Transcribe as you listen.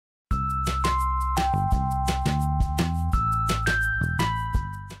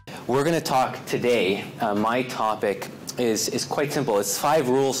We're going to talk today, my topic is quite simple. It's 5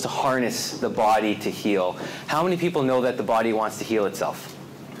 rules to harness the body to heal. How many people know that the body wants to heal itself?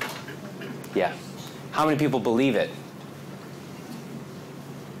 Yeah. How many people believe it?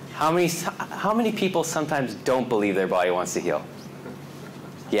 How many people sometimes don't believe their body wants to heal?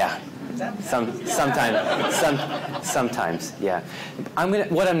 Yeah. Sometimes, yeah.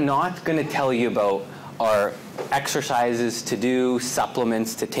 What I'm not going to tell you about are exercises to do,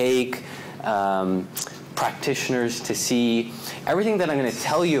 supplements to take, practitioners to see. Everything that I'm going to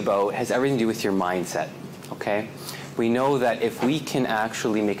tell you about has everything to do with your mindset, okay? We know that if we can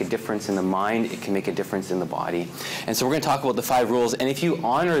actually make a difference in the mind, it can make a difference in the body. And so we're going to talk about the 5 rules, and if you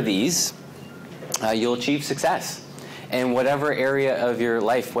honor these, you'll achieve success in whatever area of your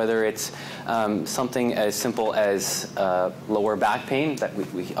life, whether it's something as simple as lower back pain that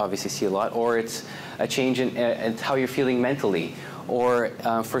we obviously see a lot, or it's a change in how you're feeling mentally, or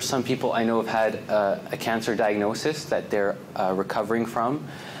for some people I know have had a cancer diagnosis that they're recovering from.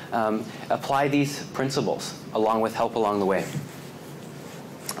 Apply these principles along with help along the way.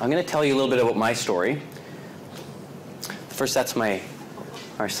 I'm going to tell you a little bit about my story. First, that's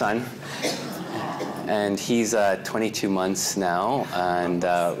our son. And he's 22 months now, and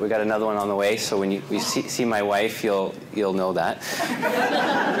we got another one on the way. So when you see my wife, you'll know that.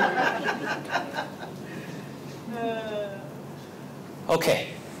 Okay,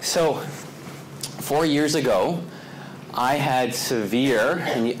 so 4 years ago, I had severe,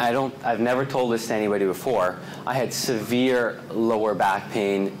 and I've never told this to anybody before. I had severe lower back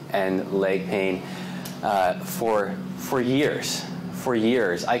pain and leg pain for years. For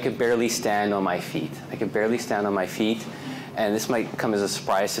years, I could barely stand on my feet. And this might come as a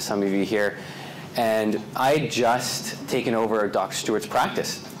surprise to some of you here. And I had just taken over Dr. Stuart's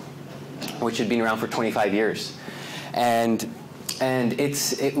practice, which had been around for 25 years. And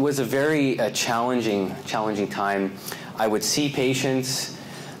it was a very challenging time. I would see patients,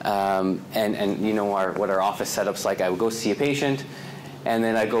 and you know what our office setup's like. I would go see a patient, and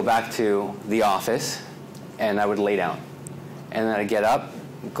then I'd go back to the office, and I would lay down. And then I'd get up,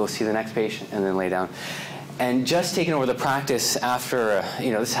 go see the next patient, and then lay down. And just taking over the practice after,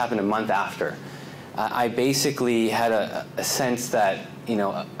 this happened a month after, I basically had a sense that,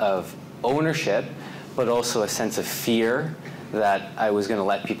 of ownership, but also a sense of fear that I was going to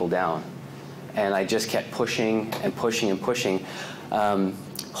let people down. And I just kept pushing and pushing and pushing,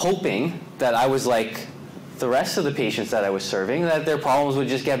 hoping that I was like the rest of the patients that I was serving, that their problems would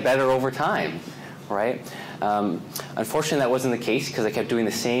just get better over time, right? Unfortunately, that wasn't the case because I kept doing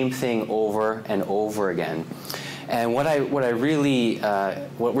the same thing over and over again. And what really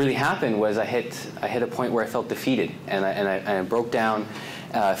happened was I hit a point where I felt defeated, and I broke down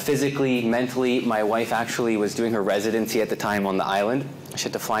physically, mentally. My wife actually was doing her residency at the time on the island. She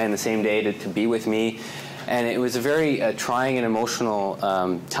had to fly in the same day to be with me, and it was a very trying and emotional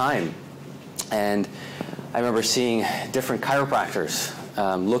time. And I remember seeing different chiropractors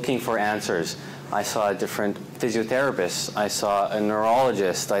looking for answers. I saw different physiotherapists. I saw a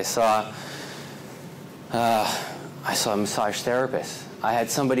neurologist. I saw a massage therapist. I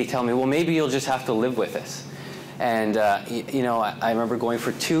had somebody tell me, well, maybe you'll just have to live with this. And I remember going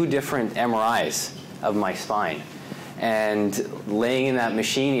for 2 different MRIs of my spine, and laying in that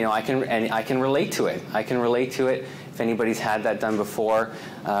machine. I can relate to it. I can relate to it. If anybody's had that done before,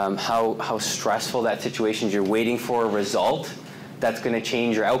 how stressful that situation is. You're waiting for a result that's going to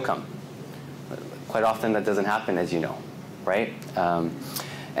change your outcome. Quite often that doesn't happen, as you know, right?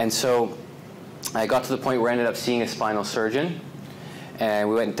 And so I got to the point where I ended up seeing a spinal surgeon, and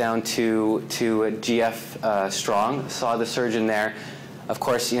we went down to GF Strong, saw the surgeon there. Of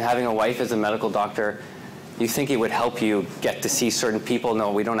course, having a wife as a medical doctor, you think it would help you get to see certain people.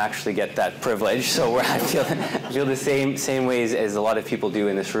 No, we don't actually get that privilege. So I feel the same ways as a lot of people do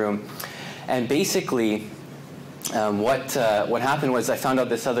in this room. And basically, what happened was I found out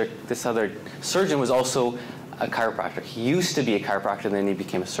this other surgeon was also a chiropractor. He used to be a chiropractor, and then he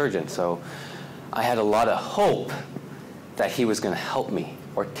became a surgeon. So I had a lot of hope that he was going to help me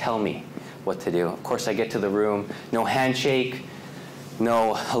or tell me what to do. Of course, I get to the room, no handshake,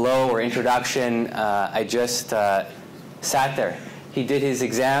 no hello or introduction. I just sat there. He did his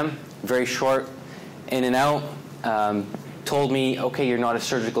exam, very short, in and out. Told me, okay, you're not a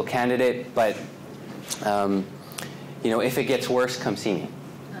surgical candidate, but if it gets worse, come see me.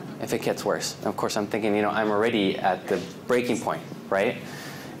 If it gets worse. And of course, I'm thinking, I'm already at the breaking point, right?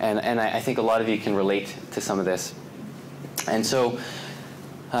 And I think a lot of you can relate to some of this. And so,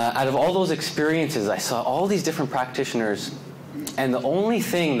 out of all those experiences, I saw all these different practitioners, and the only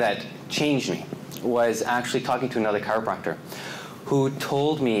thing that changed me was actually talking to another chiropractor who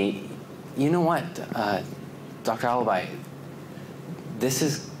told me, you know what, Dr. Alibhai,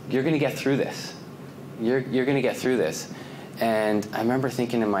 you're going to get through this. You're going to get through this. And I remember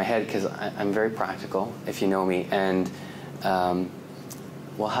thinking in my head, because I'm very practical, if you know me, and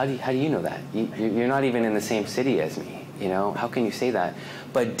well, how do you know that? You're not even in the same city as me. You know, how can you say that?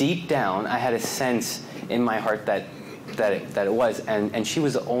 But deep down, I had a sense in my heart that it was, and she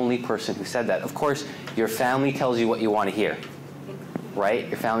was the only person who said that. Of course, your family tells you what you want to hear, right?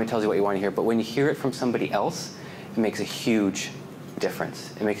 Your family tells you what you want to hear, but when you hear it from somebody else, it makes a huge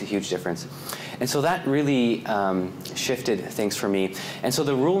difference. It makes a huge difference. And so that really shifted things for me. And so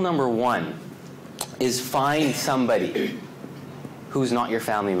the rule number one is find somebody who's not your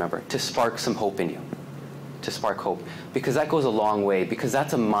family member to spark some hope in you, to spark hope. Because that goes a long way, because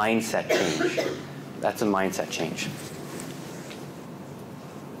that's a mindset change. That's a mindset change.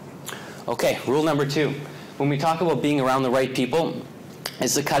 Okay, rule number two. When we talk about being around the right people,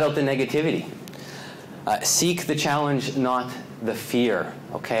 is to cut out the negativity. Seek the challenge, not the fear,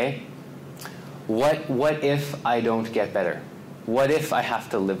 okay? What if I don't get better? What if I have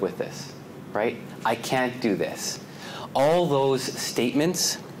to live with this, right? I can't do this. All those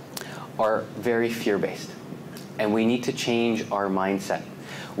statements are very fear-based, and we need to change our mindset.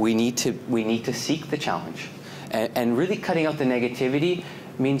 We need to seek the challenge, and really cutting out the negativity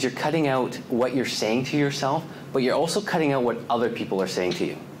means you're cutting out what you're saying to yourself, but you're also cutting out what other people are saying to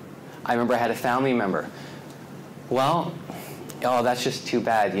you. I remember I had a family member. Well, oh, that's just too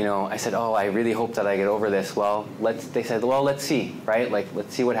bad. You know, I said, oh, I really hope that I get over this. Well, they said, well, let's see, right? Like,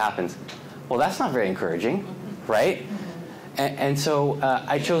 let's see what happens. Well, that's not very encouraging, right? And so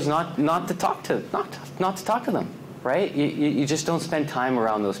I chose not to talk to them, right? You just don't spend time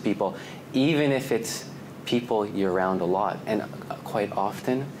around those people, even if it's people you're around a lot. And quite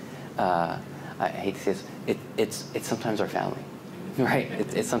often, I hate to say this, it's sometimes our family,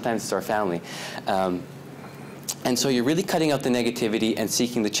 right? Sometimes it's our family. And so you're really cutting out the negativity and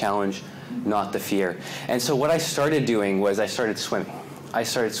seeking the challenge, not the fear. And so what I started doing was I started swimming. I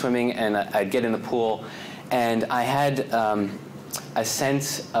started swimming, and I'd get in the pool, and I had a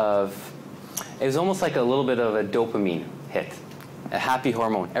sense of, it was almost like a little bit of a dopamine hit, a happy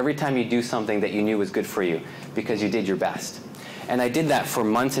hormone, every time you do something that you knew was good for you because you did your best. And I did that for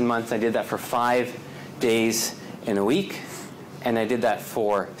months and months. I did that for 5 days in a week, and I did that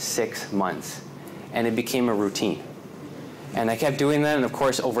for 6 months. And it became a routine. And I kept doing that, and of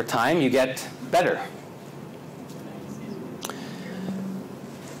course, over time, you get better.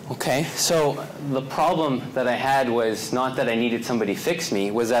 Okay, so the problem that I had was not that I needed somebody to fix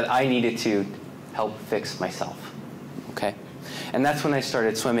me, was that I needed to help fix myself. Okay, and that's when I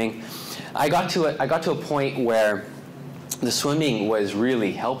started swimming. I got to a point where the swimming was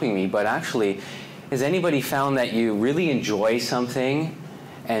really helping me, but actually, has anybody found that you really enjoy something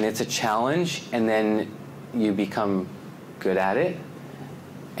and it's a challenge, and then you become good at it,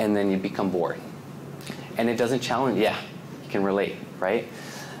 and then you become bored? And it doesn't challenge, yeah, you can relate, right?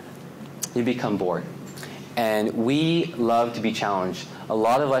 You become bored. And we love to be challenged. A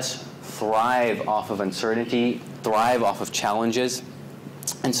lot of us thrive off of uncertainty, thrive off of challenges.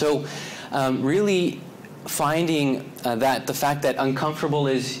 And so really finding that the fact that uncomfortable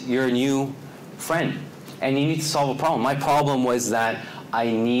is your new friend, and you need to solve a problem. My problem was that I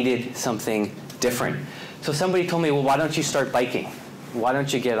needed something different. So somebody told me, well, why don't you start biking? Why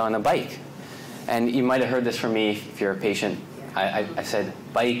don't you get on a bike? And you might have heard this from me if you're a patient. I said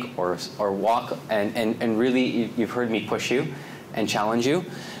bike or walk, and really you've heard me push you and challenge you.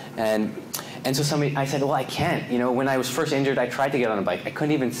 And so I said, well, I can't. You know, when I was first injured, I tried to get on a bike. I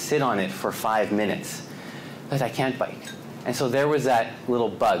couldn't even sit on it for 5 minutes. But I can't bike. And so there was that little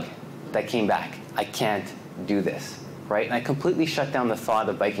bug that came back. I can't do this. Right? And I completely shut down the thought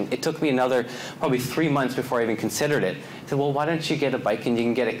of biking. It took me another probably 3 months before I even considered it. I said, well, why don't you get a bike and you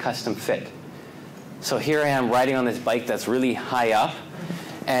can get it custom fit? So here I am riding on this bike that's really high up,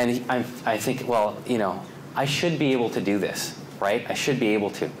 and I think, well, you know, I should be able to do this, right? I should be able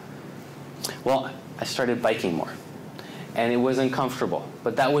to. Well, I started biking more, and it was uncomfortable,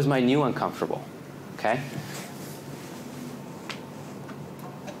 but that was my new uncomfortable, okay?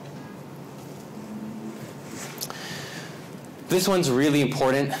 This one's really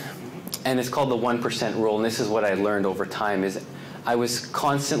important, and it's called the 1% rule, and this is what I learned over time, is I was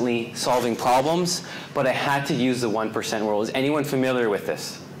constantly solving problems, but I had to use the 1% rule. Is anyone familiar with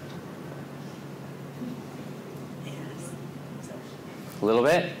this? Yes. A little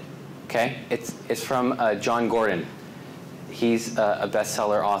bit? Okay. It's from John Gordon. He's a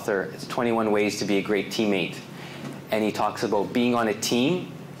bestseller author. It's 21 Ways to be a Great Teammate. And he talks about being on a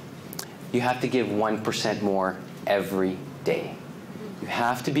team, you have to give 1% more every day. You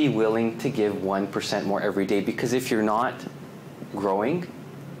have to be willing to give 1% more every day, because if you're not growing,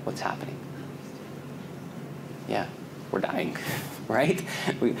 what's happening? Yeah, we're dying, right?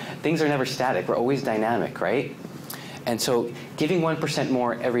 Things are never static. We're always dynamic, right? And so giving 1%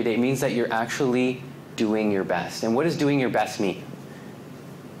 more every day means that you're actually doing your best. And what does doing your best mean?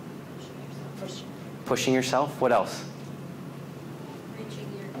 Pushing yourself. What else?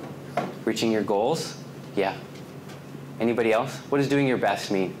 Reaching your goals. Yeah. Anybody else? What does doing your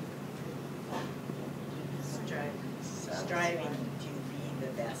best mean? Striving to be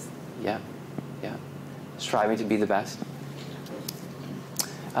the best. Yeah, yeah. Striving to be the best.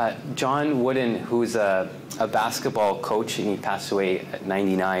 John Wooden, who's a basketball coach, and he passed away at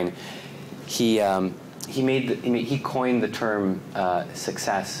 99, he coined the term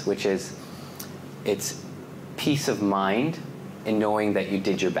success, which is, it's peace of mind in knowing that you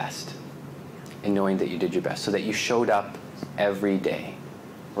did your best. In knowing that you did your best, so that you showed up every day,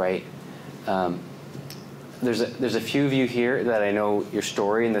 right? There's a few of you here that I know your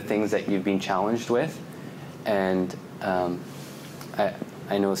story and the things that you've been challenged with, and I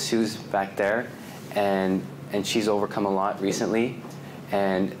know Sue's back there, and she's overcome a lot recently,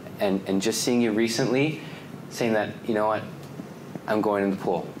 and just seeing you recently, saying that, you know what, I'm going in the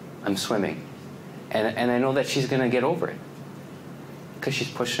pool, I'm swimming, and I know that she's going to get over it, because she's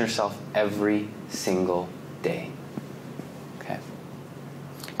pushing herself every single day. Okay.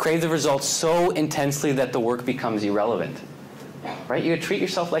 Crave the results so intensely that the work becomes irrelevant. Right? You treat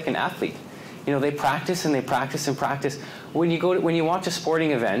yourself like an athlete. You know, they practice and they practice and practice. When you watch a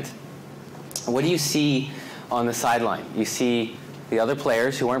sporting event, what do you see on the sideline? You see the other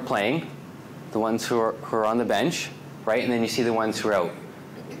players who aren't playing, the ones who are on the bench, right? And then you see the ones who are out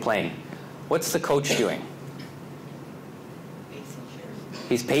playing. What's the coach doing?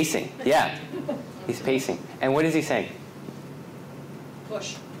 He's pacing. Yeah. He's pacing. And what is he saying?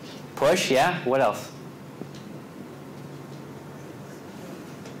 Push. Push, yeah. What else?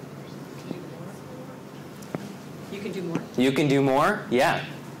 You can do more. You can do more? Yeah.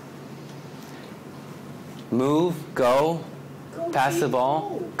 Move, go, pass the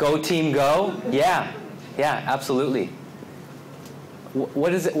ball. Go team, go. Yeah. Yeah, absolutely.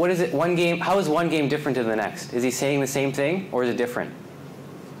 What is it? One game, how is one game different than the next? Is he saying the same thing, or is it different?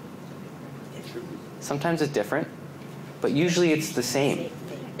 Sometimes it's different, but usually it's the same.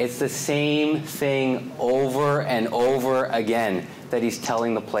 It's the same thing over and over again that he's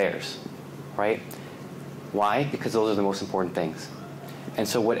telling the players, right? Why? Because those are the most important things. And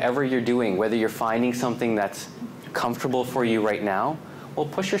so whatever you're doing, whether you're finding something that's comfortable for you right now, well,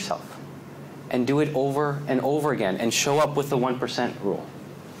 push yourself and do it over and over again, and show up with the 1% rule.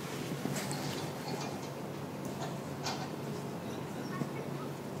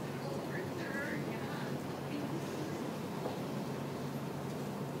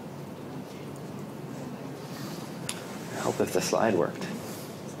 I hope if the slide worked.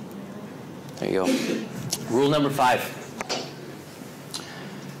 There you go. Rule number 5.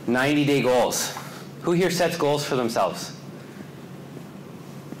 90-day goals. Who here sets goals for themselves?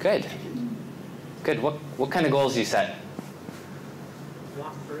 Good. Good. What kind of goals do you set?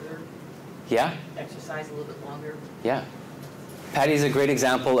 Walk further. Yeah? Exercise a little bit longer. Yeah. Patty's a great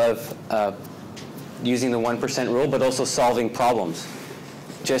example of using the 1% rule, but also solving problems.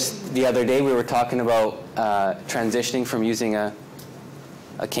 Just the other day we were talking about transitioning from using a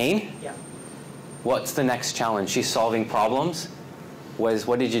cane. Yeah. What's the next challenge? She's solving problems.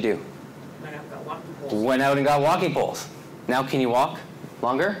 What did you do? Went out and got walking poles. Went out and got walking poles. Now can you walk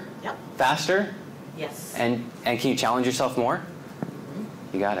longer? Yep. Faster? Yes. And can you challenge yourself more? Mm-hmm.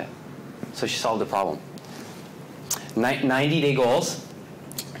 You got it. So she solved the problem. 90-day goals.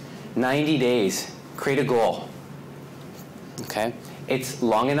 90 days. Create a goal. Okay? It's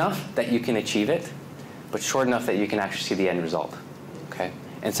long enough that you can achieve it, but short enough that you can actually see the end result. Okay?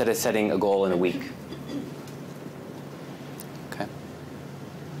 Instead of setting a goal in a week. Okay?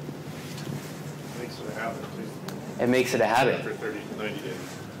 Makes it a habit, too. It makes it a habit. After 30 to 90 days.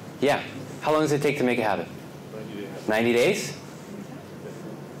 Yeah. How long does it take to make a habit? 90 days. 90 days?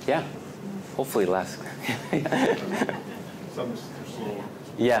 Yeah. Hopefully less. Some are slower.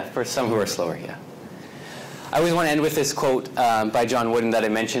 Yeah, for some who are slower, yeah. I always want to end with this quote by John Wooden that I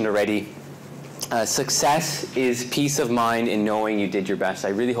mentioned already. Success is peace of mind in knowing you did your best. I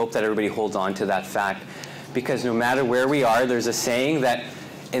really hope that everybody holds on to that fact, because no matter where we are, there's a saying that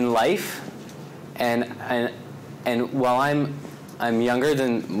in life, and while I'm younger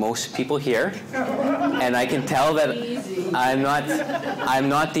than most people here, and I can tell that I'm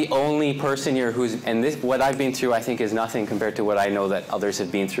not the only person here who's, and this, what I've been through, I think, is nothing compared to what I know that others have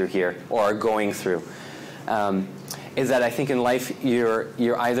been through here or are going through. is that I think in life you're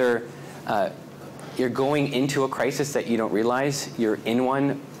either you're going into a crisis that you don't realize, you're in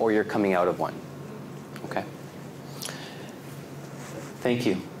one, or you're coming out of one. Okay? Thank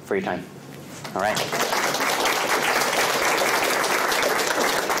you for your time. All right.